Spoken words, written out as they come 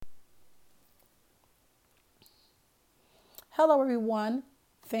Hello, everyone.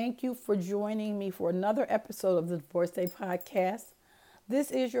 Thank you for joining me for another episode of the Divorce Day podcast. This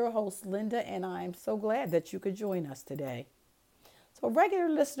is your host, Linda, and I'm so glad that you could join us today. So, regular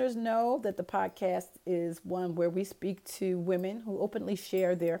listeners know that the podcast is one where we speak to women who openly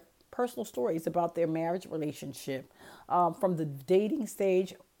share their personal stories about their marriage relationship, from the dating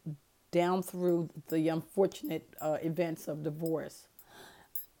stage down through the unfortunate events of divorce.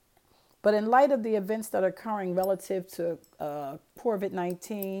 But in light of the events that are occurring relative to COVID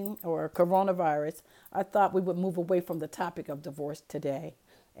 19 or coronavirus, I thought we would move away from the topic of divorce today,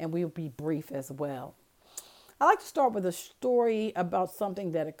 and we'll be brief as well. I like to start with a story about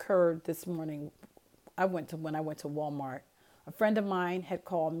something that occurred this morning. When I went to Walmart. A friend of mine had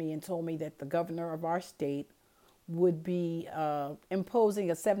called me and told me that the governor of our state would be imposing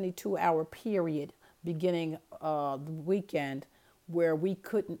a 72-hour period beginning the weekend where we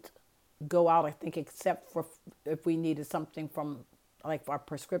couldn't go out, I think, except for if we needed something from like our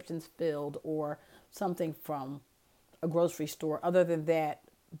prescriptions filled or something from a grocery store. Other than that,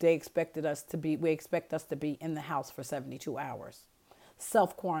 we expect us to be in the house for 72 hours.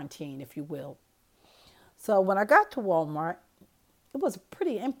 Self quarantine, if you will. So when I got to Walmart, it was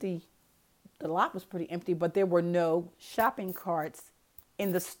pretty empty. The lot was pretty empty, but there were no shopping carts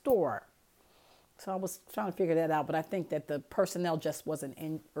in the store. So I was trying to figure that out, but I think that the personnel just wasn't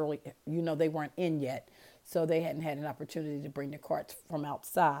in early. They weren't in yet. So they hadn't had an opportunity to bring the carts from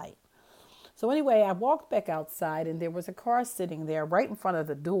outside. So anyway, I walked back outside and there was a car sitting there right in front of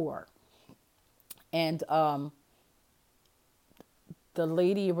the door. And there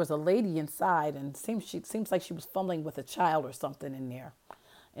was a lady inside, and seems like she was fumbling with a child or something in there.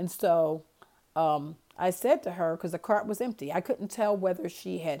 And so I said to her, because the cart was empty, I couldn't tell whether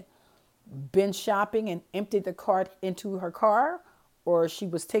she had been shopping and emptied the cart into her car, or she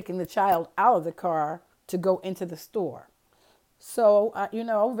was taking the child out of the car to go into the store. So,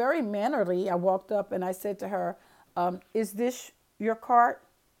 very mannerly, I walked up and I said to her, "Is this your cart?"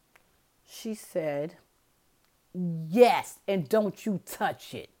 She said, "Yes, and don't you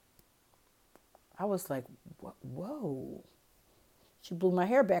touch it." I was like, whoa. She blew my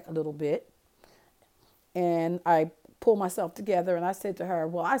hair back a little bit. And I pulled myself together and I said to her,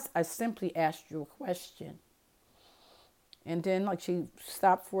 "Well, I simply asked you a question." And then, like, she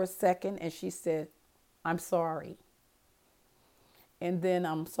stopped for a second and she said, "I'm sorry." And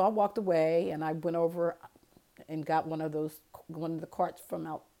then, so I walked away and I went over and got one of the carts from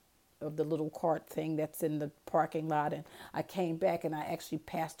out of the little cart thing that's in the parking lot. And I came back and I actually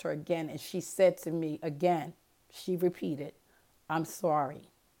passed her again. And she said to me again, she repeated, "I'm sorry."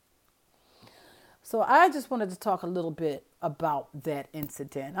 So I just wanted to talk a little bit about that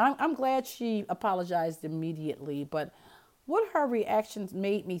incident. I'm glad she apologized immediately, but what her reactions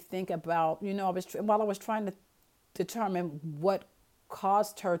made me think about, while I was trying to determine what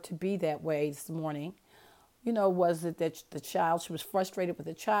caused her to be that way this morning. Was it that she was frustrated with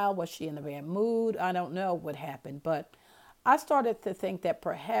the child? Was she in a bad mood? I don't know what happened, but I started to think that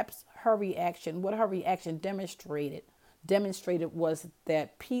perhaps what her reaction demonstrated was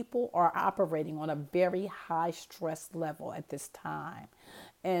that people are operating on a very high stress level at this time.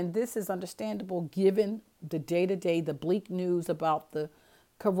 And this is understandable given the day-to-day, the bleak news about the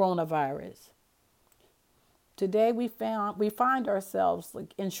coronavirus. Today we find ourselves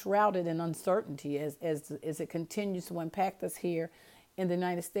like enshrouded in uncertainty as it continues to impact us here in the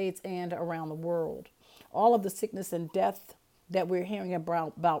United States and around the world. All of the sickness and death that we're hearing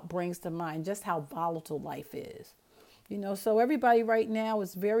about brings to mind just how volatile life is. So everybody right now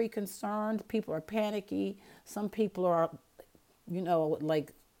is very concerned. People are panicky. Some people are,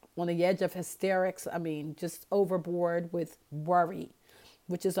 like on the edge of hysterics. I mean, just overboard with worry,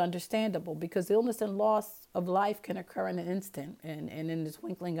 which is understandable because illness and loss of life can occur in an instant and in the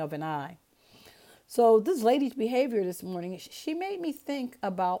twinkling of an eye. So this lady's behavior this morning, she made me think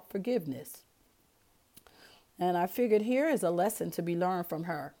about forgiveness. And I figured here is a lesson to be learned from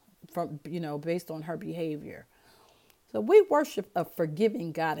her, based on her behavior. So we worship a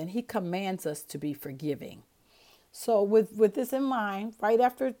forgiving God, and he commands us to be forgiving. So with this in mind, right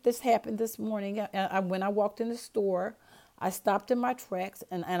after this happened this morning, when I walked in the store, I stopped in my tracks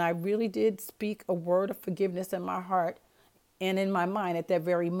and I really did speak a word of forgiveness in my heart and in my mind at that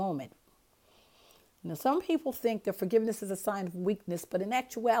very moment. Now, some people think that forgiveness is a sign of weakness, but in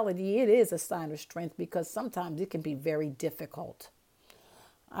actuality, it is a sign of strength because sometimes it can be very difficult.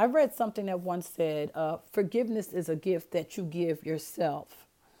 I read something that once said, forgiveness is a gift that you give yourself.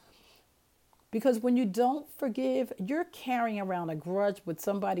 Because when you don't forgive, you're carrying around a grudge with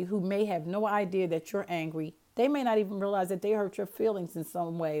somebody who may have no idea that you're angry. They may not even realize that they hurt your feelings in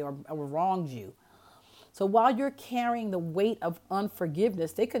some way or wronged you. So while you're carrying the weight of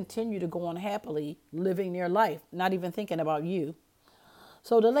unforgiveness, they continue to go on happily living their life, not even thinking about you.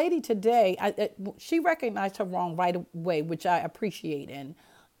 So the lady today, she recognized her wrong right away, which I appreciate, and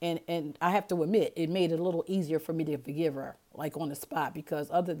I have to admit, it made it a little easier for me to forgive her, like on the spot, because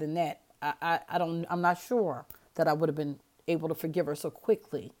other than that, I'm not sure that I would have been able to forgive her so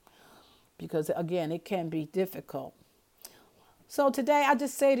quickly, because again, it can be difficult. So today, I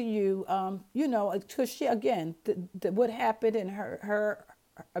just say to you, because she again, what happened and her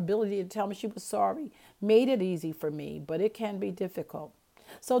ability to tell me she was sorry made it easy for me, but it can be difficult.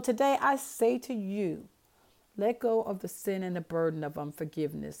 So today, I say to you, let go of the sin and the burden of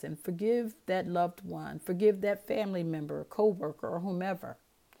unforgiveness and forgive that loved one, forgive that family member, coworker, or whomever.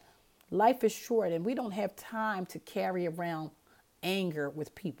 Life is short, and we don't have time to carry around anger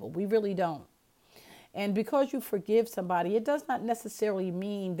with people. We really don't. And because you forgive somebody, it does not necessarily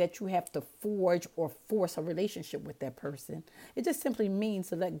mean that you have to forge or force a relationship with that person. It just simply means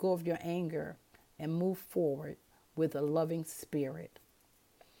to let go of your anger and move forward with a loving spirit.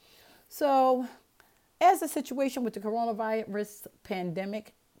 So, as the situation with the coronavirus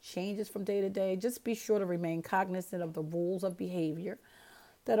pandemic changes from day to day, just be sure to remain cognizant of the rules of behavior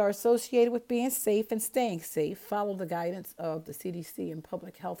that are associated with being safe and staying safe. Follow the guidance of the CDC and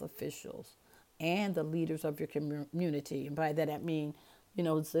public health officials and the leaders of your community. And by that, I mean,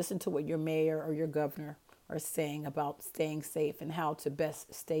 listen to what your mayor or your governor are saying about staying safe and how to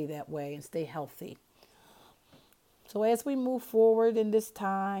best stay that way and stay healthy. So as we move forward in this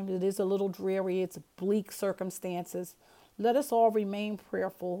time, it is a little dreary, it's bleak circumstances. Let us all remain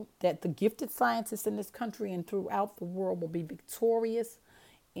prayerful that the gifted scientists in this country and throughout the world will be victorious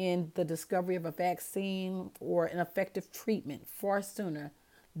in the discovery of a vaccine or an effective treatment far sooner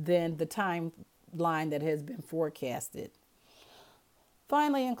than the timeline that has been forecasted.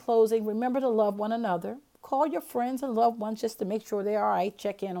 Finally, in closing, remember to love one another. Call your friends and loved ones just to make sure they're all right.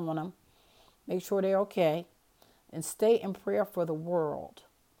 Check in on them. Make sure they're okay. And stay in prayer for the world.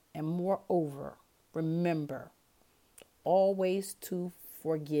 And moreover, remember always to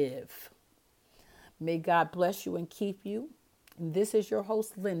forgive. May God bless you and keep you. And this is your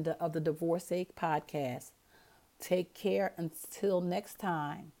host, Linda, of the Divorce Ache Podcast. Take care until next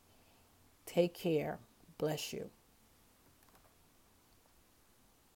time. Take care. Bless you.